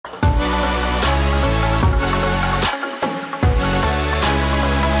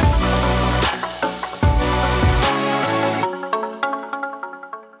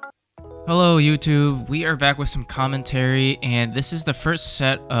Hello YouTube, we are back with some commentary, and this is the first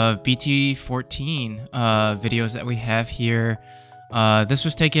set of BT-14 videos that we have here. This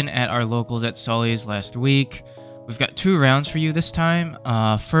was taken at our locals at Sully's last week. We've got 2 rounds for you this time.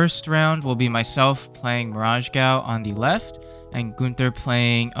 First round will be myself playing MirageGao on the left, and Gunther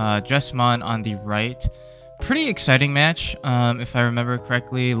playing Jesmon on the right. Pretty exciting match, if I remember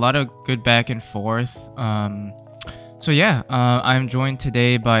correctly. A lot of good back and forth. So yeah, I'm joined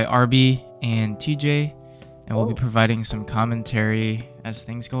today by Arby and TJ, and we'll be providing some commentary as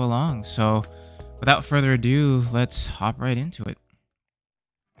things go along. So without further ado, let's hop right into it.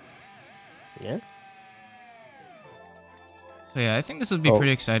 Yeah. So yeah, I think this will be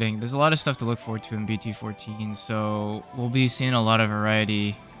pretty exciting. There's a lot of stuff to look forward to in BT-14, so we'll be seeing a lot of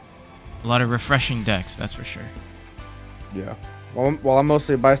variety, a lot of refreshing decks, that's for sure. Yeah. While I'm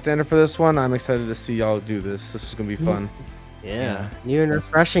mostly a bystander for this one, I'm excited to see y'all do this. This is going to be fun. Yeah. New and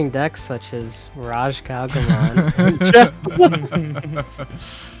refreshing decks such as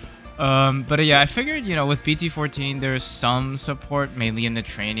MirageGaogamon. But yeah, I figured, you know, with BT-14, there's some support, mainly in the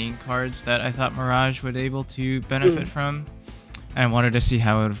training cards, that I thought Mirage would able to benefit from. And I wanted to see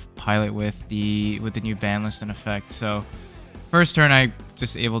how it would pilot with the new ban list in effect. So first turn, I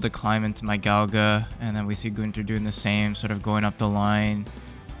just able to climb into my Gaoga, and then we see Gunther doing the same, sort of going up the line,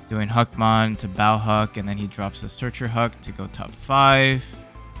 doing Huckmon to Bao Huck, and then he drops the Searcher Huck to go top 5.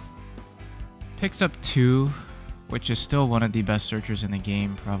 Picks up 2, which is still one of the best searchers in the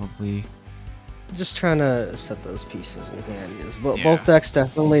game, probably. Just trying to set those pieces in hand, because both decks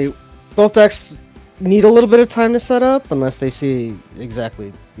both decks need a little bit of time to set up, unless they see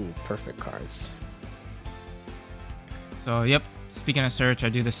exactly the perfect cards. So, yep. Speaking of search, I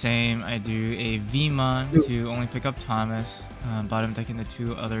do the same. I do a Vmon to only pick up Thomas. Bottom decking the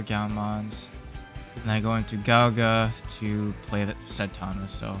 2 other Gaomons. And I go into Gaoga to play said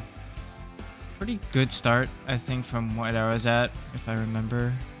Thomas. So, pretty good start, I think, from what I was at, if I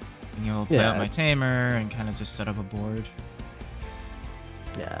remember. Being able to play out my Tamer and kind of just set up a board.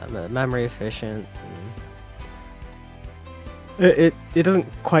 Yeah, the memory efficient. It doesn't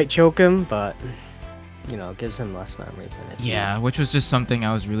quite choke him, but you know, it gives him less memory than it. Yeah, which was just something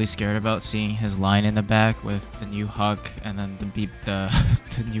I was really scared about, seeing his line in the back with the new Huck and then the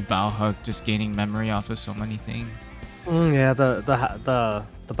new Bao Huck just gaining memory off of so many things. Yeah, the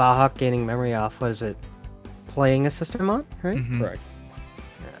Bao Huck gaining memory off, what is it? Playing a system mod, right? Correct.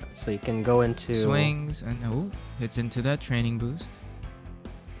 Yeah, so you can go into swings and hits into that training boost.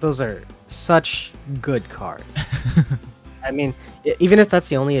 Those are such good cards. I mean, even if that's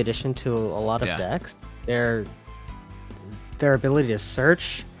the only addition to a lot of decks, their ability to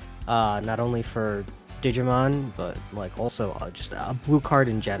search, not only for Digimon, but like also just a blue card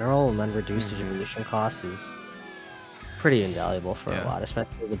in general, and then reduce digivolution costs is pretty invaluable for a lot,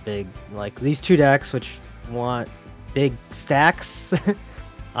 especially the big, like these 2 decks which want big stacks. It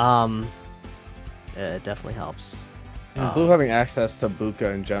definitely helps. And blue having access to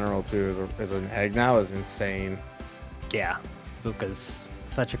Buka in general too as an egg now is insane. Yeah, Buka's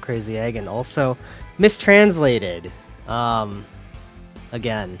such a crazy egg, and also mistranslated.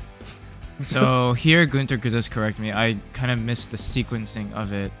 Again. So here, Gunther could just correct me. I kind of missed the sequencing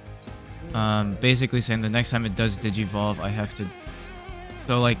of it. Basically saying the next time it does Digivolve, I have to.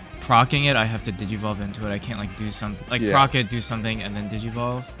 So like proccing it, I have to Digivolve into it. I can't like do something like proc it, do something, and then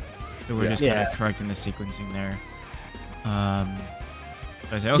Digivolve. So we're just kind of correcting the sequencing there. So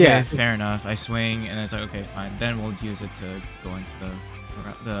I say, okay, fair enough. I swing, and it's like, okay, fine. Then we'll use it to go into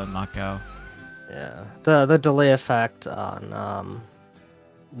the Macao. Yeah, the delay effect on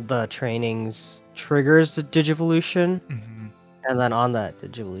the trainings triggers the Digivolution, and then on that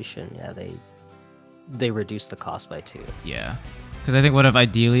Digivolution, they reduce the cost by 2. Yeah, because I think what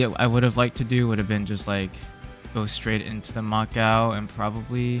ideally I would have liked to do would have been just like go straight into the Macao and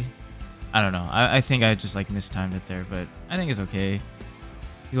probably, I don't know. I think I just like mistimed it there, but I think it's okay.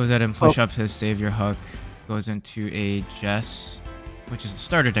 He goes ahead and push up his Savior Huck, goes into a Jess, which is the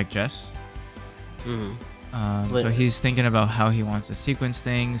starter deck Jess. So he's thinking about how he wants to sequence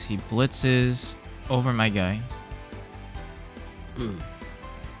things. He blitzes over my guy.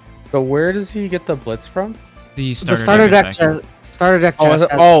 So where does he get the blitz from? The starter deck. Starter deck.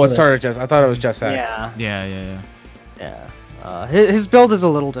 It's starter Jess. I thought it was Jess X. Yeah. His build is a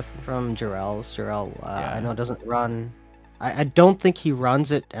little different from Jarrell's. Jarrell, I know, doesn't run. I don't think he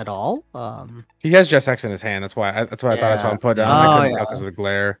runs it at all. He has Jess X in his hand. That's why I thought I saw him put down. I couldn't tell because of the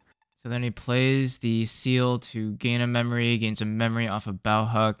glare. So then he plays the seal to gain a memory, gains a memory off of Bao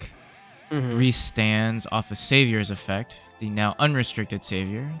Huck, restands off of Savior's effect, the now unrestricted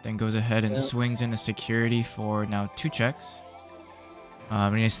Savior, then goes ahead and swings into security for now 2 checks.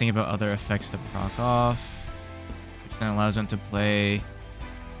 And he's thinking about other effects to proc off, which then allows him to play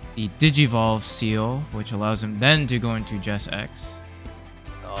the Digivolve seal, which allows him then to go into Jess X,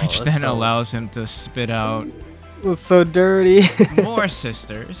 which then allows him to spit out. It's so dirty. More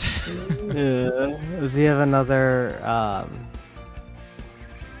sisters. Yeah. Does he have another?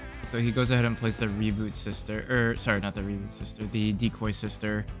 So he goes ahead and plays the reboot sister, or sorry, not the reboot sister, the decoy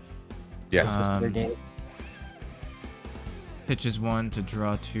sister. Yeah. Sister game. Pitches 1 to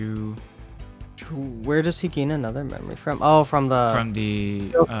draw 2. Where does he gain another memory from? Oh, from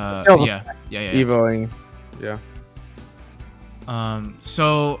the yeah. Evoing. Yeah.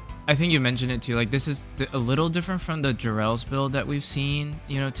 So I think you mentioned it too. Like, this is a little different from the Jarrell's build that we've seen,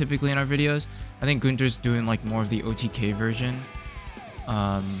 you know, typically in our videos. I think Gunther's doing like more of the OTK version,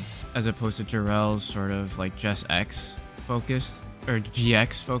 as opposed to Jarrell's sort of like Jess X focused or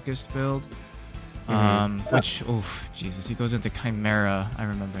GX focused build. Which, oh Jesus, he goes into Chimera. I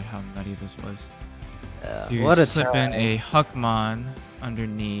remember how nutty this was. You what a slip in a Huckmon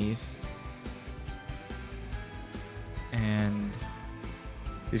underneath, and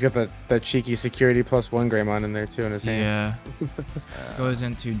he's got that cheeky security +1 Greymon in there too in his hand. Yeah. Goes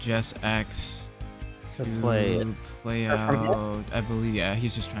into Jess X to play out. I believe, yeah.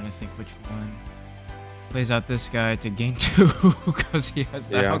 He's just trying to think which one. Plays out this guy to gain 2 because he has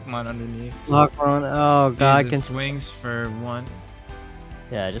that Huckmon underneath. Huckmon, oh god, can swings for 1.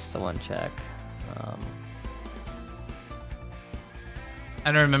 Yeah, just the 1 check.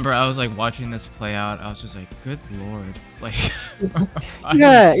 And I remember I was like watching this play out. I was just like, "Good lord!" Like, I'm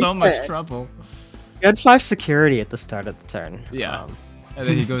in so much trouble. You had 5 security at the start of the turn. Yeah, and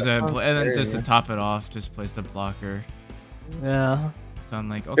then he goes ahead and then just to top it off, just plays the blocker. Yeah. So I'm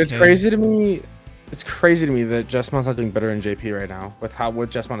like, okay. It's crazy to me. It's crazy to me that Jesmon's not doing better in JP right now with what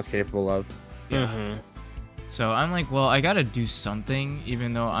Jesmon is capable of. Yeah. So I'm like, well, I gotta do something,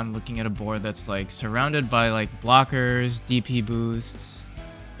 even though I'm looking at a board that's like surrounded by like blockers, DP boosts,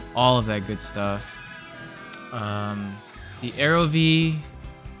 all of that good stuff. The Arrow V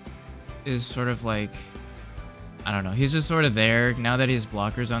is sort of like, I don't know, he's just sort of there. Now that he has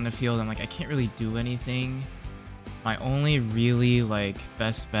blockers on the field, I'm like, I can't really do anything. My only really like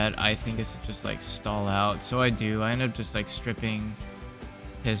best bet, I think, is to just like stall out. So I do. I end up just like stripping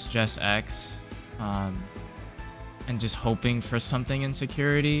his Jess X, and just hoping for something in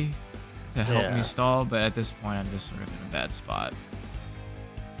security to help me stall. But at this point, I'm just sort of in a bad spot.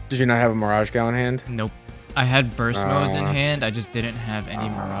 Did you not have a MirageGao in hand? Nope. I had burst modes in hand. I just didn't have any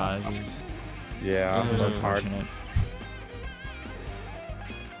Mirages. Yeah, that's hard.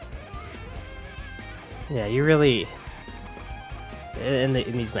 Yeah, you really in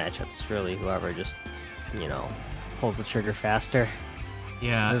these matchups, really whoever just, you know, pulls the trigger faster.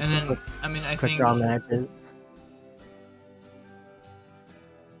 Yeah, and then I mean, I think draw matches.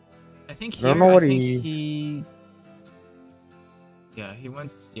 I think here, I think he yeah, he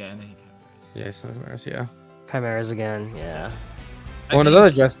went, yeah, and then he Chimeras, yeah. Chimeras again, yeah. Well, his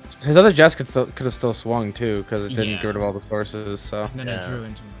other Jess could have still swung too, because it didn't get rid of all the sources. So and then I drew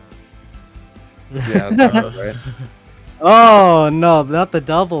into. Yeah, that's right. Oh no, not the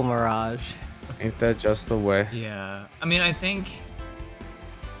double Mirage. Ain't that just the way? Yeah, I mean, I think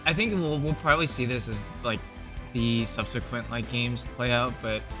we'll probably see this as like the subsequent like games play out,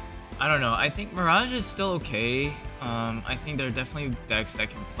 but I don't know. I think Mirage is still okay. I think there are definitely decks that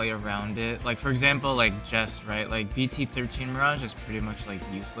can play around it. Like, for example, like Jess, right? Like BT-14 Mirage is pretty much like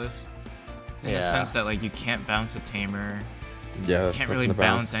useless in the sense that like you can't bounce a Tamer. Yeah, you can't really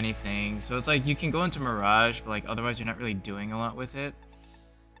bounce anything. So it's like you can go into Mirage, but like otherwise you're not really doing a lot with it.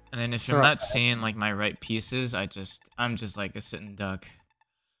 And then if you're not seeing like my right pieces, I'm just like a sitting duck.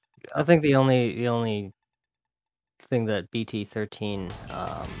 I think the only thing that BT-13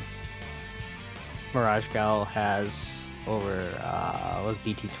 MirageGao has over was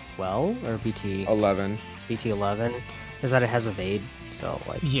BT-12 or BT-11. BT-11 is that it has evade, so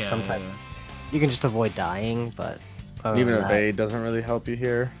like sometimes you can just avoid dying, but even evade doesn't really help you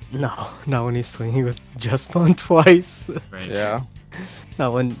here. No, not when he's swinging with Jesmon twice. Right. Yeah.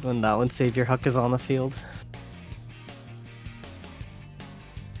 Not when that one Savior Huck is on the field.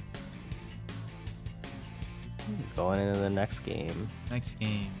 Going into the next game.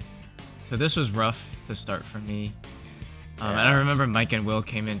 So this was rough to start for me. And I remember Mike and Will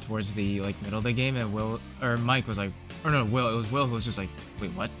came in towards the like middle of the game, and Mike was like, or no, Will. It was Will who was just like,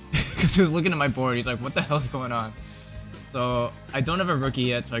 wait, what? Because he was looking at my board. He's like, what the hell is going on? So I don't have a rookie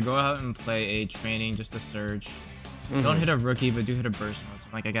yet, so I go out and play a training just to search. Don't hit a rookie, but do hit a burst mode. So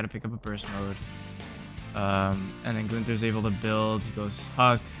I'm like, I gotta pick up a burst mode. And then Gunther's able to build. He goes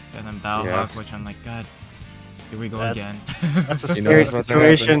Huck, and then Bow Huck, which I'm like, God Here we go again. That's a scary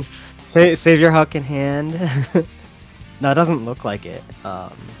situation. Save your huck in hand. No, it doesn't look like it.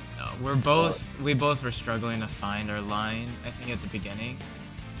 No, we both were struggling to find our line, I think, at the beginning.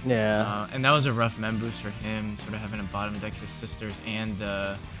 Yeah. And that was a rough mem boost for him, sort of having to bottom deck his sisters and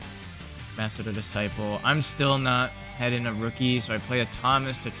Master the Disciple. I'm still not heading a rookie, so I play a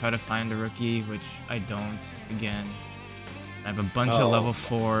Thomas to try to find a rookie, which I don't, again. I have a bunch of level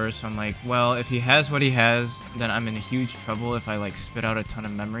 4s, so I'm like, well, if he has what he has, then I'm in huge trouble if I like spit out a ton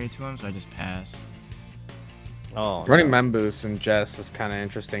of memory to him, so I just pass. Oh, running mem boost and Jess is kind of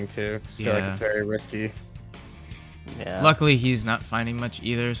interesting too. I feel like it's very risky. Yeah. Luckily, he's not finding much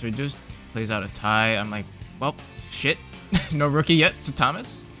either, so he just plays out a tie. I'm like, well, shit, no rookie yet, so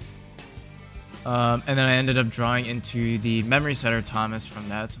Thomas. And then I ended up drawing into the memory setter Thomas from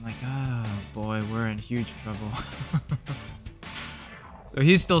that, so I'm like, oh boy, we're in huge trouble. So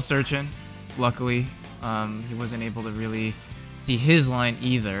he's still searching, luckily. He wasn't able to really see his line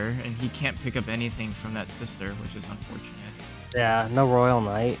either, and he can't pick up anything from that sister, which is unfortunate. Yeah, no Royal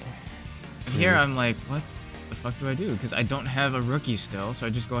Knight. Here I'm like, what the fuck do I do? Because I don't have a rookie still, so I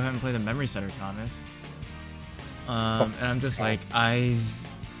just go ahead and play the memory setter Thomas. And I'm just like, I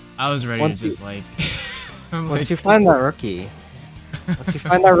was ready to just like... Once you find that rookie,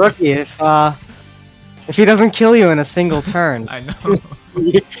 if he doesn't kill you in a single turn, I know.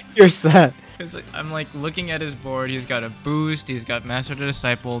 You're set. I'm like looking at his board. He's got a boost. He's got Master the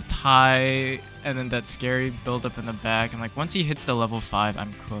Disciple, tie, and then that scary build up in the back. And like once he hits the level 5,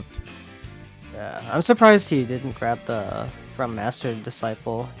 I'm cooked. Yeah, I'm surprised he didn't grab the from Master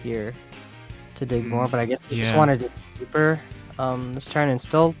Disciple here to dig more. But I guess he just wanted to dig deeper this turn, and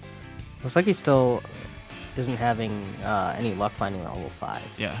still looks like he still isn't having any luck finding level 5.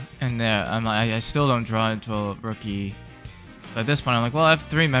 Yeah, and I still don't draw into a rookie. So at this point, I'm like, well, I have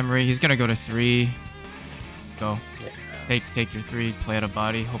 3 memory. He's gonna go to 3. Go. Yeah. Take your 3. Play out a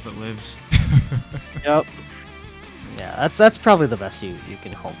body. Hope it lives. Yep. Yeah, that's probably the best you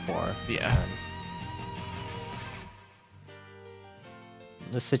can hope for. Yeah.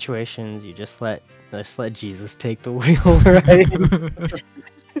 The situations you just let Jesus take the wheel, right?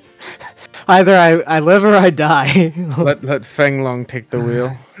 Either I live or I die. let Feng Long take the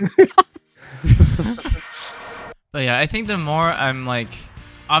wheel. But yeah, I think the more I'm like,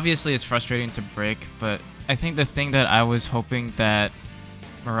 obviously it's frustrating to break, but I think the thing that I was hoping that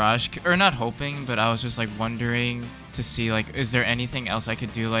Mirage, or not hoping, but I was just like wondering to see like, is there anything else I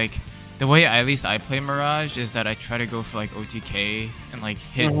could do? Like, the way at least I play Mirage is that I try to go for like OTK and like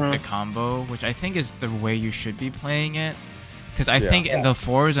hit the combo, which I think is the way you should be playing it. Because I think in the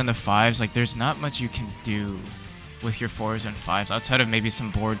 4s and the 5s, like there's not much you can do with your 4s and 5s outside of maybe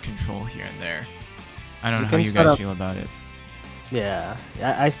some board control here and there. I don't know how you guys feel about it. Yeah,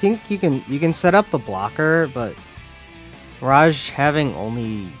 I think you can set up the blocker, but Mirage having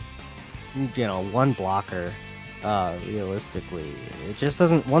only one blocker, realistically, it just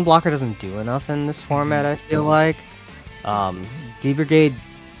doesn't. One blocker doesn't do enough in this format. I feel like D Brigade,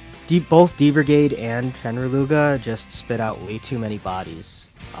 both D Brigade and Fenrirluga just spit out way too many bodies,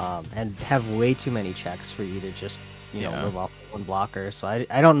 and have way too many checks for you to just live off one blocker. So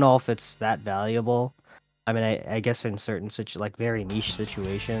I don't know if it's that valuable. I mean, I guess in certain very niche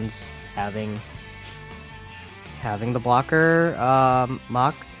situations, having the blocker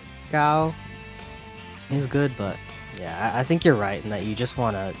Mock Gao is good, but yeah, I think you're right in that you just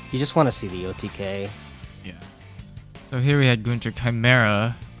wanna see the OTK. Yeah. So here we had Gunther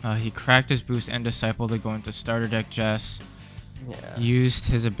Chimera. He cracked his boost and Disciple to go into starter deck Jess. Yeah. Used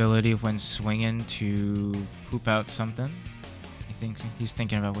his ability when swinging to poop out something. He's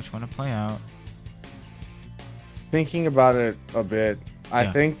thinking about which one to play out. Thinking about it a bit, I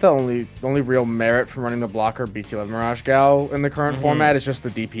think the only real merit from running the blocker BT-11 Mirage Gao in the current format is just the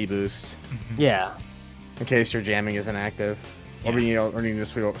DP boost. Yeah. In case your jamming isn't active, or you need to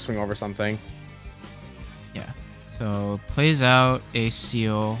swing over something. Yeah. So plays out a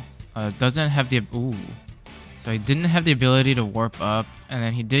seal. Doesn't have the So he didn't have the ability to warp up, and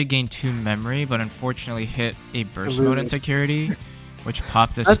then he did gain 2 memory, but unfortunately hit a burst mode insecurity, which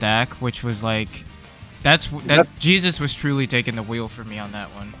popped a stack, which was like. Jesus was truly taking the wheel for me on that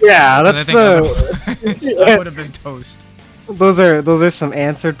one. Yeah, that's that would have been toast. Those are some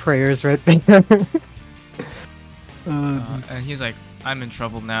answered prayers right there. And he's like, I'm in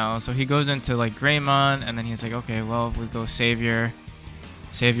trouble now. So he goes into like Greymon, and then he's like, okay, well, we go Savior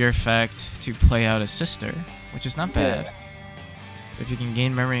effect to play out a sister, which is not bad. Yeah. If you can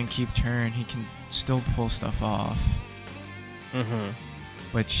gain memory and keep turn, he can still pull stuff off.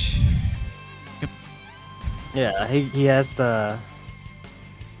 Which. Yeah, he has the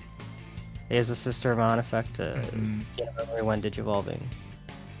He has a sister amount effect to get memory when digivolving.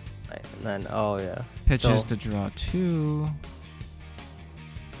 Right, and then, oh yeah. Pitches to draw 2.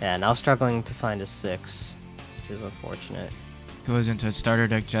 Yeah, now struggling to find a 6, which is unfortunate. Goes into starter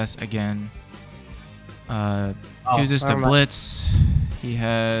deck Jess again. Chooses to blitz. He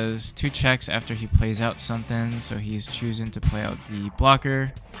has 2 checks after he plays out something, so he's choosing to play out the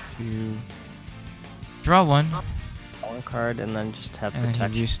blocker to draw 1. 1 card and then just have and protection.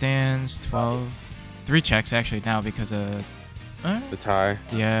 And he restands 12. 3 checks actually now because of the tie.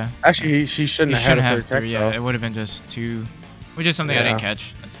 Yeah. Actually, she shouldn't have had a 3 check. Yeah, it would have been just 2, which is something I didn't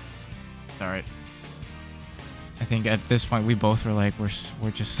catch. That's alright. I think at this point we both were like, we're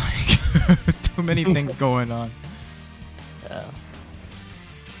just like too many things going on. Yeah.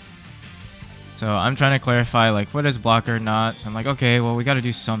 So I'm trying to clarify like what is blocker not. So I'm like, okay, well we got to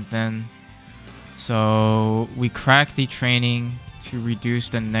do something. So we crack the training to reduce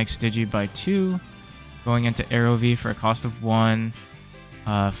the next digi by 2, going into Arrow V for a cost of 1.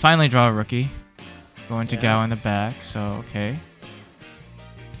 Finally draw a rookie, going to Gao in the back. So okay.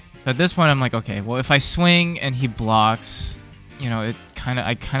 So at this point, I'm like, okay, well, if I swing and he blocks, you know,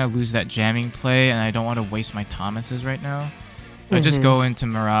 I kind of lose that jamming play, and I don't want to waste my Thomases right now. So I just go into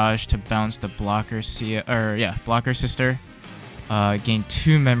Mirage to bounce the blocker blocker sister, gain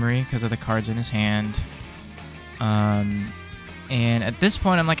 2 memory because of the cards in his hand. And at this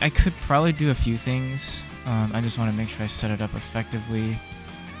point, I'm like, I could probably do a few things. I just want to make sure I set it up effectively.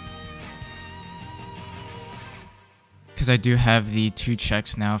 Because I do have the 2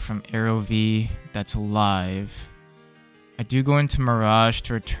 checks now from Arrow V that's live. I do go into Mirage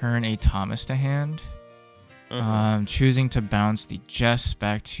to return a Thomas to hand. Choosing to bounce the Jess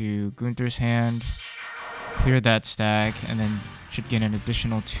back to Gunther's hand. Clear that stack, and then should get an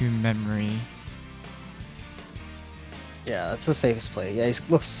additional 2 memory. Yeah, that's the safest play. Yeah,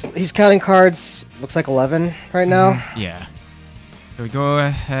 he's counting cards. Looks like 11 right now. Yeah. So we go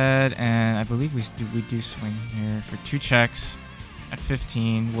ahead and I believe we do swing here for 2 checks at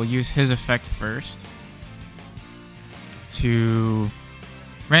 15. We'll use his effect first to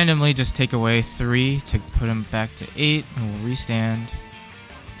randomly just take away 3 to put him back to 8, and we'll restand.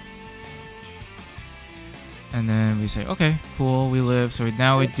 And then we say, okay, cool, we live. So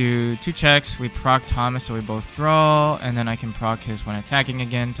now we do 2 checks. We proc Thomas, so we both draw, and then I can proc his when attacking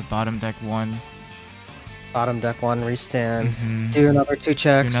again to bottom deck 1. Bottom deck 1, restand. Do another 2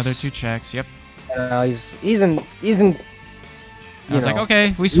 checks. Do another 2 checks. Yep. He's in. I was like,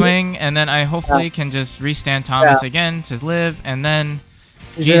 okay, we swing, and then I hopefully can just restand Thomas again to live, and then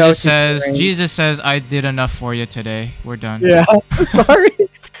Jesus says, I did enough for you today. We're done. Yeah. Sorry.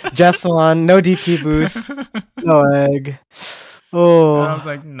 Jesmon, no DP boost, no egg. Oh. And I was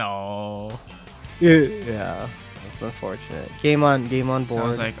like, no. Yeah. That's unfortunate. Game on board. So I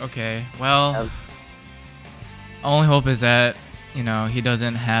was like, okay, well. Only hope is that, you know, he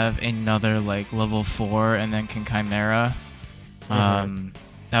doesn't have another like level 4 and then can Chimera.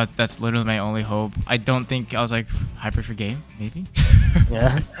 That's literally my only hope. I don't think I was like hyper for game, maybe.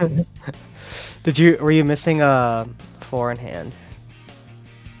 Yeah. Were you missing a 4 in hand?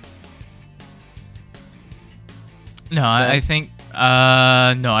 No, I think no,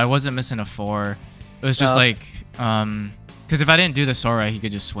 I wasn't missing a 4. It was just like because if I didn't do the Sora, he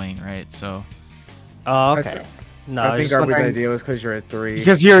could just swing, right? So. Oh, okay. No, I think Arby's idea was because you're at 3.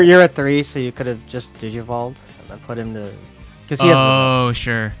 Because you're at 3, so you could have just digivolved and then put him to. Oh,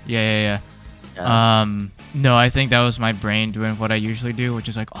 sure. Yeah. No, I think that was my brain doing what I usually do, which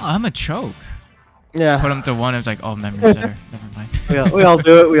is like, oh, I'm a choke. Yeah. Put him to 1. It's like, oh, memory center. Never mind. we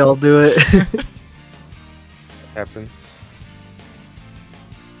all do it. Happens.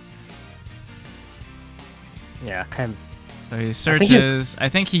 Yeah, kind of. So he searches. I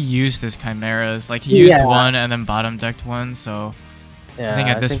think he used his chimeras. Like he used 1 and then bottom decked 1. So I think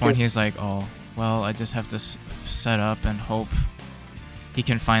at this point he's like, oh, well, I just have to set up and hope he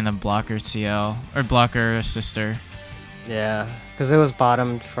can find the blocker CL or blocker sister. Yeah, because it was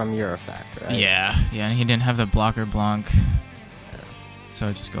bottomed from your effect, right? Yeah, and he didn't have the blocker Blanc.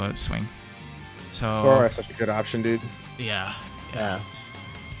 So just go ahead and swing. So that's such a good option, dude. Yeah.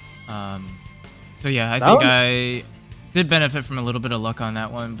 So yeah, I think I did benefit from a little bit of luck on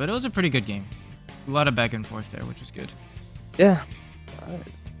that one, but it was a pretty good game. A lot of back and forth there, which is good. Yeah.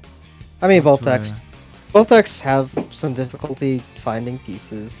 I mean, both decks have some difficulty finding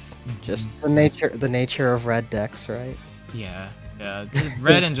pieces. Just the nature of red decks, right? Yeah.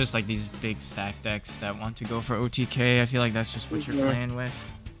 Red and just like these big stack decks that want to go for OTK. I feel like that's just what you're playing with.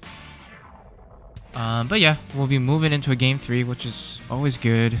 But yeah, we'll be moving into a game 3, which is always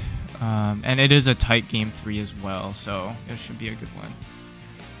good. And it is a tight game 3 as well, so it should be a good one.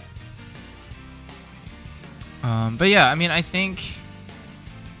 But yeah, I mean, I think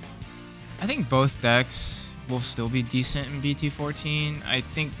both decks will still be decent in BT-14. I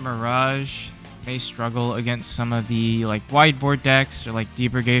think Mirage may struggle against some of the like wideboard decks or like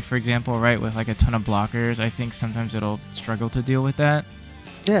D-Brigade, for example, right, with like a ton of blockers. I think sometimes it'll struggle to deal with that.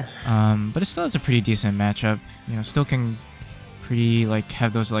 Yeah. But it still is a pretty decent matchup. You know, still can pretty like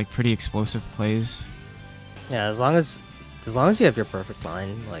have those like pretty explosive plays. Yeah, as long as you have your perfect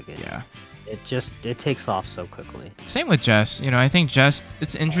line, like Yeah. it takes off so quickly. Same with Jess. You know, I think Jess,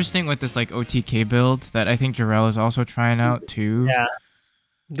 it's interesting with this like OTK build that I think Jarrell is also trying out too. Yeah.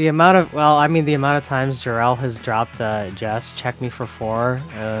 The amount of times Jarrell has dropped Jess, check me for 4,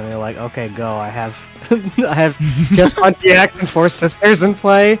 and you're like, okay, go. I have I have just on DX and 4 sisters in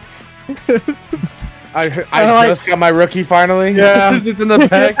play. I just got my rookie finally. Yeah. It's in the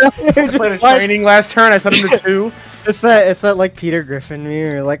back. I played a training last turn. I set him to 2. It's that like Peter Griffin meme.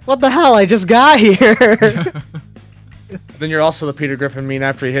 You're like, what the hell? I just got here. Then you're also the Peter Griffin meme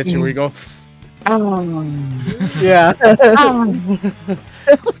after he hits you, where you go, yeah.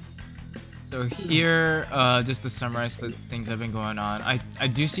 So here, just to summarize the things that have been going on, I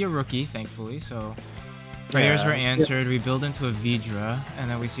do see a rookie, thankfully. So prayers were answered. We build into a Vidra,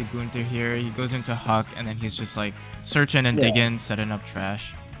 and then we see Gunther here. He goes into Huck, and then he's just like searching and digging, setting up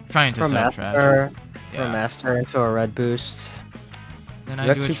trash, trying to set up trash. From Master into a red boost. Then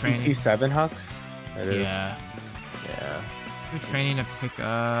I do a two training. BT-7 Hucks? That is. Yeah. Do a training to pick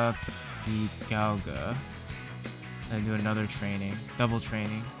up the Galga. Then do another training, double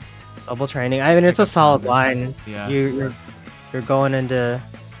training. Double training. I mean, it's a solid line. Yeah. You're going into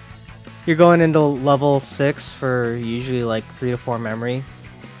level 6 for usually like 3 to 4 memory.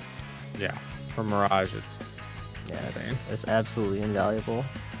 Yeah. For Mirage, it's insane. It's absolutely invaluable.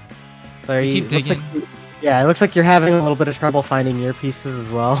 But keep digging. It looks like you're having a little bit of trouble finding ear pieces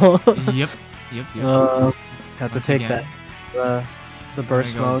as well. Yep. Have to take that. The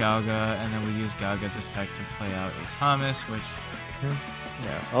burst mode. Galga, and then we use Galga's effect to play out a Thomas, which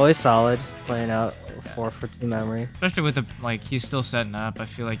always solid. Playing out 4 for 2 memory. Especially with the like he's still setting up. I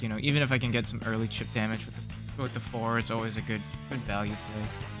feel like, you know, even if I can get some early chip damage with the 4, it's always a good value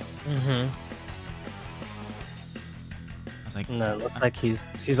play. Mm-hmm. Like, no, it looks like he's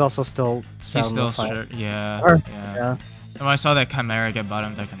also still sure. Yeah. And when I saw that Chimera get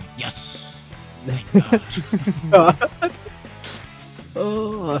bottom deck, I'm like, yes. Thank God.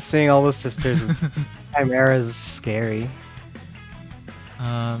 Oh, seeing all the sisters of Chimera is scary.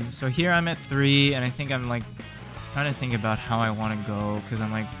 So here I'm at 3, and I think I'm like trying to think about how I want to go, because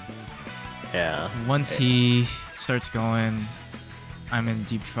I'm like, once he starts going, I'm in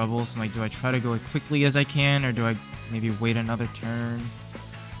deep trouble. So I'm like, do I try to go as quickly as I can, or do I maybe wait another turn?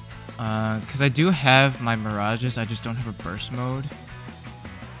 Because I do have my Mirages, I just don't have a burst mode.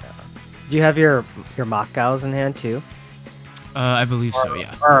 Do you have your Mach Gaos in hand too? I believe so,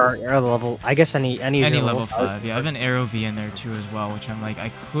 yeah. Or level, I guess any level 5. Yeah, I have an Arrow V in there too as well, which I'm like,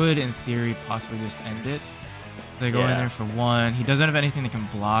 I could in theory possibly just end it. So I go in there for 1. He doesn't have anything that can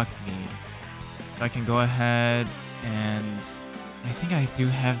block me, so I can go ahead, and I think I do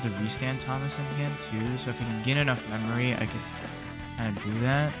have the Restand Thomas in hand too. So if I can gain enough memory, I could kind of do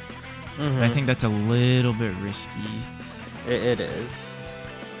that. But I think that's a little bit risky. It is.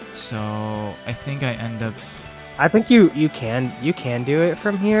 So I think I end up. I think you can do it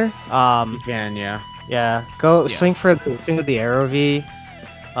from here. You can, yeah. Yeah. Go swing with the Arrow V.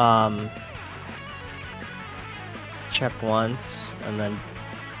 Check once, and then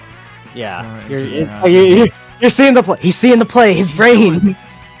you're seeing the play. He's seeing the play. His brain.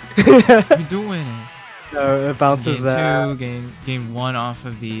 You're doing it. So it bounces that. Gain 1 off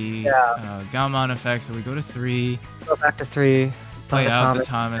of the Gaomon effect. So we go to 3. Go back to 3. Play out the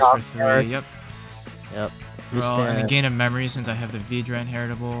Thomas for 3. Yep. Restand. And then gain a memory since I have the Vidra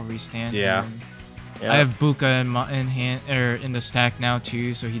inheritable. Restand. Yeah. I have Buka in hand in the stack now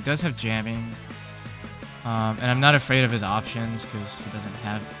too, so he does have jamming. And I'm not afraid of his options because he doesn't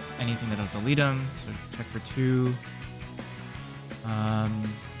have anything that'll delete him. So check for 2.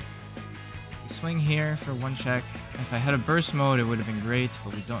 We swing here for 1 check. If I had a burst mode, it would have been great,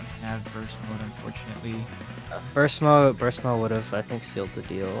 but we don't have burst mode, unfortunately. Burst mode would have, I think, sealed the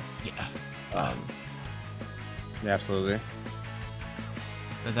deal. Yeah. Yeah, absolutely.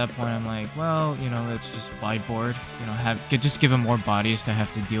 At that point, I'm like, well, you know, let's just sideboard. You know, just give him more bodies to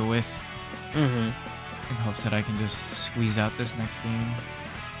have to deal with. In hopes that I can just squeeze out this next game.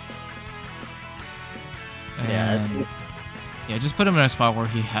 And just put him in a spot where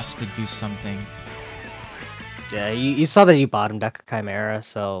he has to do something. Yeah, you saw that he bottom deck a Chimera,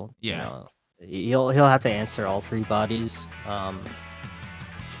 so you know, he'll have to answer all 3 bodies.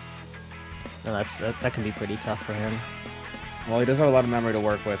 And that can be pretty tough for him. Well, he does have a lot of memory to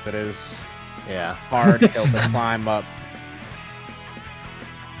work with. It is hard hill to climb up.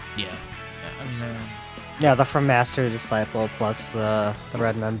 Yeah. I mean, yeah, the From Master Disciple plus the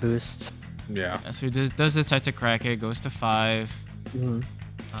Red Man boost. Yeah. So he does decide to crack it, goes to 5.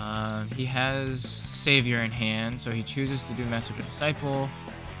 He has Savior in hand, so he chooses to do Master Disciple.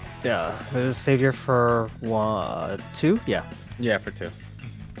 Yeah, there's Savior for 2? Yeah. Yeah, for 2.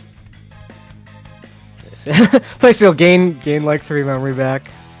 Place he'll gain like 3 memory back.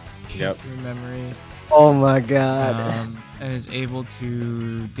 Yep. 3 memory. Oh my god. And is able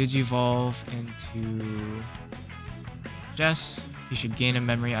to Digivolve into Jess. He should gain a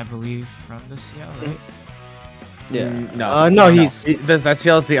memory, I believe, from the CL, right? Yeah. No, that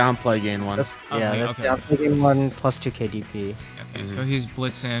CL's the on-play gain one. That's the on-play gain one plus 2 KDP. Okay, so he's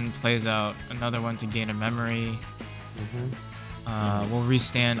blitzing, plays out another one to gain a memory. We'll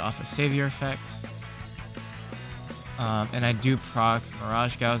restand off a Savior effect. And I do proc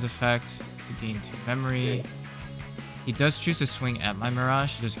MirageGao's effect to gain 2 memory. He does choose to swing at my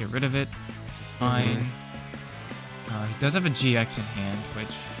Mirage to just get rid of it, which is fine. He does have a GX in hand,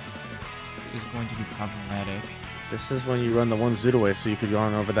 which is going to be problematic. This is when you run the 1 Zootaway so you could go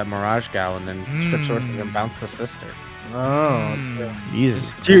on over that MirageGao and then strip sources and bounce the sister. Oh, easy.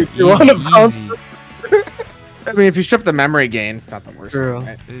 Dude, you want to bounce? I mean, if you strip the memory gain, it's not the worst True. thing,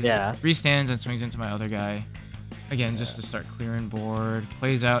 right? Yeah. Restands and swings into my other guy. Again, just to start clearing board.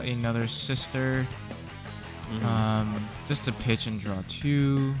 Plays out another sister. Just to pitch and draw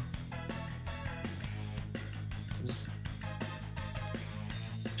 2.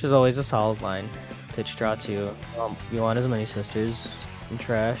 Which is always a solid line. Pitch, draw 2. You want as many sisters in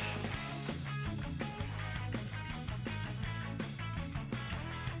trash.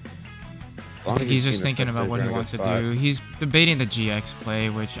 I think he's just thinking about what he wants to do. He's debating the GX play,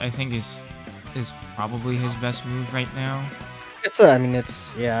 which I think is probably his best move right now. It's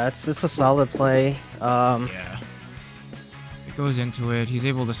a solid play. Yeah. He goes into it. He's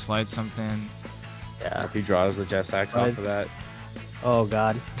able to slide something. Yeah. He draws the Jess Axe off of that. Oh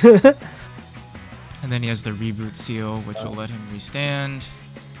god. And then he has the reboot seal, which will let him restand.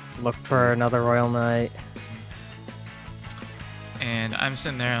 Look for another Royal Knight. And I'm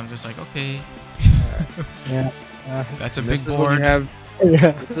sitting there, I'm just like, okay. That's a this big board.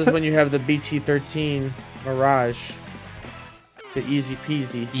 This is when you have the BT-14 Mirage to easy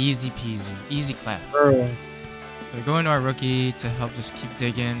peasy. Easy peasy. Easy clap. We go into our rookie to help just keep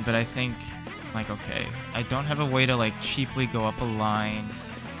digging, but I think, like, okay, I don't have a way to, like, cheaply go up a line.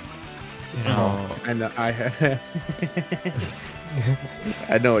 You know. And I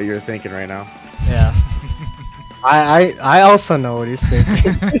know what you're thinking right now. Yeah. I also know what he's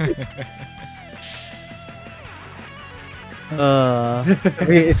thinking.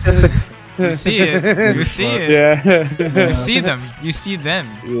 It's just you see it. You see it. Yeah. You see them. You see them.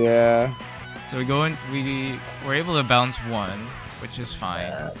 Yeah. So we go in. We're able to bounce 1, which is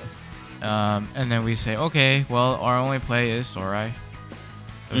fine. And then we say, okay, well, our only play is Ooyy.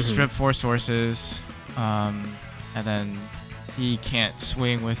 So strip 4 sources, and then he can't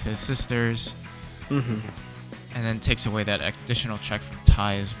swing with his sisters. And then takes away that additional check from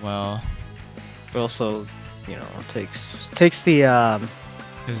Tai as well. Also, takes the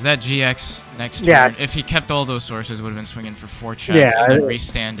because that GX next turn, if he kept all those sources, would have been swinging for 4 checks. Yeah, and then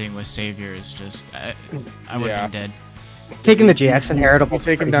restanding with Savior is just I would have been dead. Taking the GX inheritable. You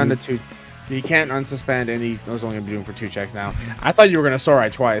take him down to 2. You can't unsuspend, and he was only doing for 2 checks now. I thought you were gonna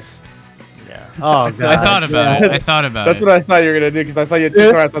Ooyy twice. Yeah. Oh god. I thought about it. I thought about That's it. what I thought you were gonna do, because I saw you had 2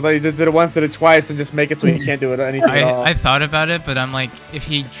 Ooyy, so I thought you just did it once, did it twice, and just make it so you can't do it anything at all. I thought about it, but I'm like, if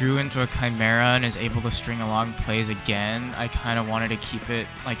he drew into a Chimera and is able to string along plays again, I kind of wanted to keep it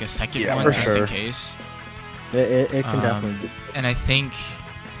like a second one just in case. It can definitely be. And I think,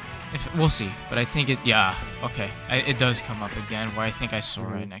 we'll see, but I think it does come up again, where I think I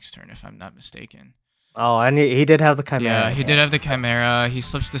Ooyy next turn, if I'm not mistaken. Oh, and he did have the Chimera. Yeah, he did have the Chimera. He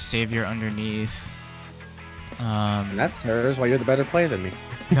slips the Savior underneath. And that's hers while you're the better player than me.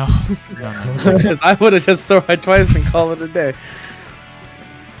 No. Because I would have just Ooyy twice and call it a day.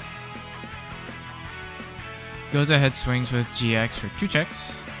 Goes ahead, swings with GX for 2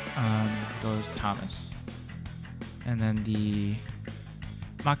 checks. Goes Thomas. And then the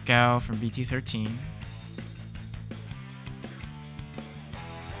MirageGao from BT-14.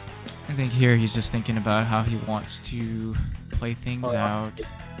 I think here he's just thinking about how he wants to play things out.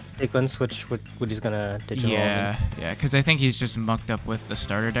 Sequence, which he's gonna digital. Yeah, because I think he's just mucked up with the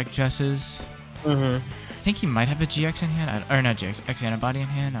starter deck Jesses. I think he might have a GX in hand, or not GX, X-Antibody in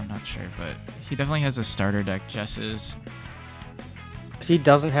hand, I'm not sure, but he definitely has a starter deck Jesses. he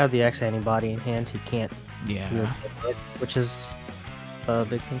doesn't have the X-Antibody in hand, he can't. Yeah. Which is a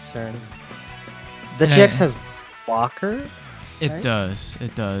big concern. The GX has blocker. It does.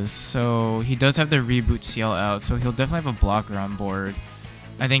 It does. So he does have the reboot CL out, so he'll definitely have a blocker on board.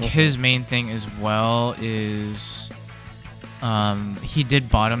 I think his main thing as well is he did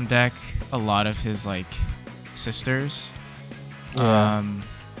bottom deck a lot of his like sisters. And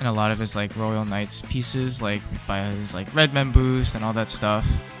a lot of his like Royal Knights pieces, like by his like Redman boost and all that stuff.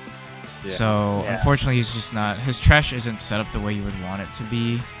 So unfortunately he's just not, his trash isn't set up the way you would want it to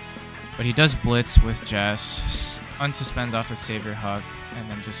be. But he does blitz with Jess, unsuspends off his Savior Huck, and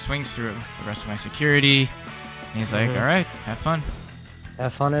then just swings through the rest of my security. And he's like, alright, have fun.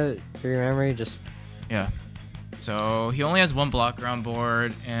 Have fun at your memory, just... Yeah. So he only has one blocker on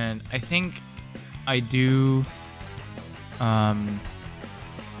board, and I think I do... I'm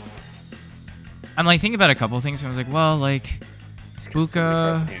like thinking about a couple of things, and I was like, well, like...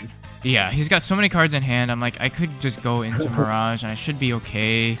 Spooka... Yeah, he's got so many cards in hand, I'm like, I could just go into Mirage, and I should be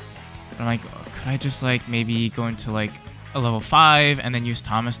okay. I'm like, could I just like maybe go into like a level 5 and then use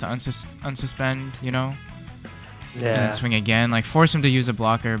Thomas to unsuspend, you know? Yeah. And then swing again, like force him to use a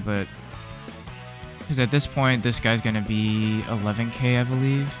blocker, but because at this point this guy's gonna be 11k, I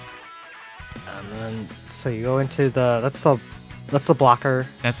believe. And then so you go into the that's the blocker.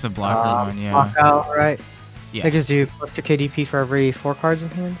 That's the blocker one, yeah. Block out, right? Yeah. That gives you plus 2 KDP for every 4 cards in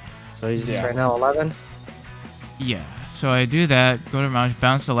hand. So he's right now 11. Yeah. So I do that, go to Mirage,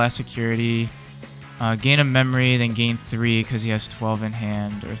 bounce the last security, gain a memory, then gain 3 because he has 12 in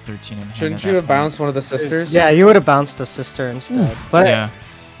hand or 13 in hand. Shouldn't you have bounced one of the sisters? Yeah, you would have bounced a sister instead. But yeah.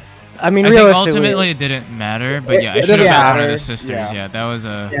 I mean, I realistically, think ultimately it didn't matter, but yeah, I should have bounced one of the sisters. Yeah, that was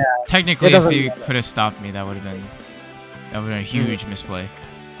a technically if he could have stopped me, that would have been a huge misplay.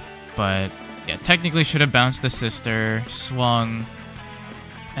 But yeah, technically should have bounced the sister, swung,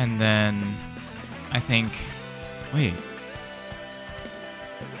 and then I think wait.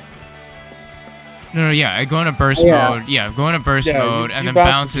 No, yeah, I go into burst mode. Yeah, go into burst mode, and then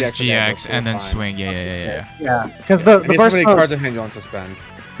bounce his GX, and then swing. Yeah, because the burst many mode, cards in hand you want to suspend.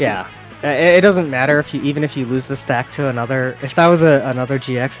 Yeah, it doesn't matter if even if you lose the stack to another. If that was another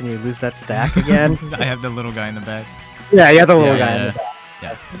GX and you lose that stack again. I have the little guy in the back. Yeah, you have the little guy in the back.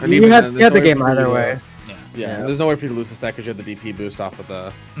 Yeah. You had the game either way. Yeah, there's no way for you to lose the stack because you had the DP boost off of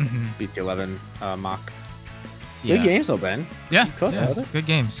the BT-11 mock. Good games though, Ben. Yeah, good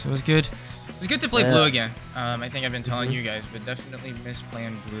games. It was good. It was good to play blue again. I think I've been telling you guys, but definitely miss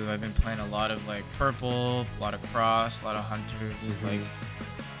playing blue. I've been playing a lot of like purple, a lot of cross, a lot of hunters. Like,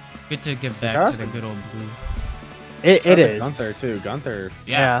 good to get back to the good old blue. It is. Gunther too. Gunther.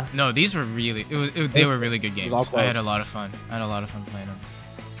 Yeah. No, these were really. They were really good games. I had a lot of fun. Playing them.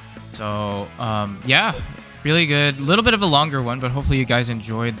 So yeah, really good. A little bit of a longer one, but hopefully you guys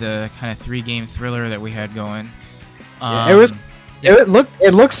enjoyed the kind of 3-game thriller that we had going.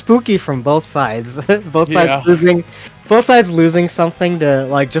 It looked spooky from both sides. both sides losing something to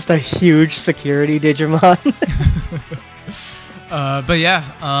like just a huge security Digimon. But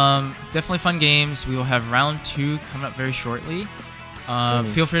yeah, definitely fun games. We will have round 2 coming up very shortly.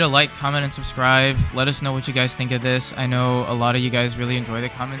 Feel free to like, comment, and subscribe. Let us know what you guys think of this. I know a lot of you guys really enjoy the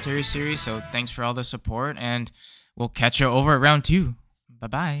commentary series, so thanks for all the support, and we'll catch you over at round 2.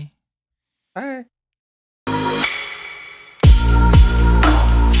 Bye-bye. Bye.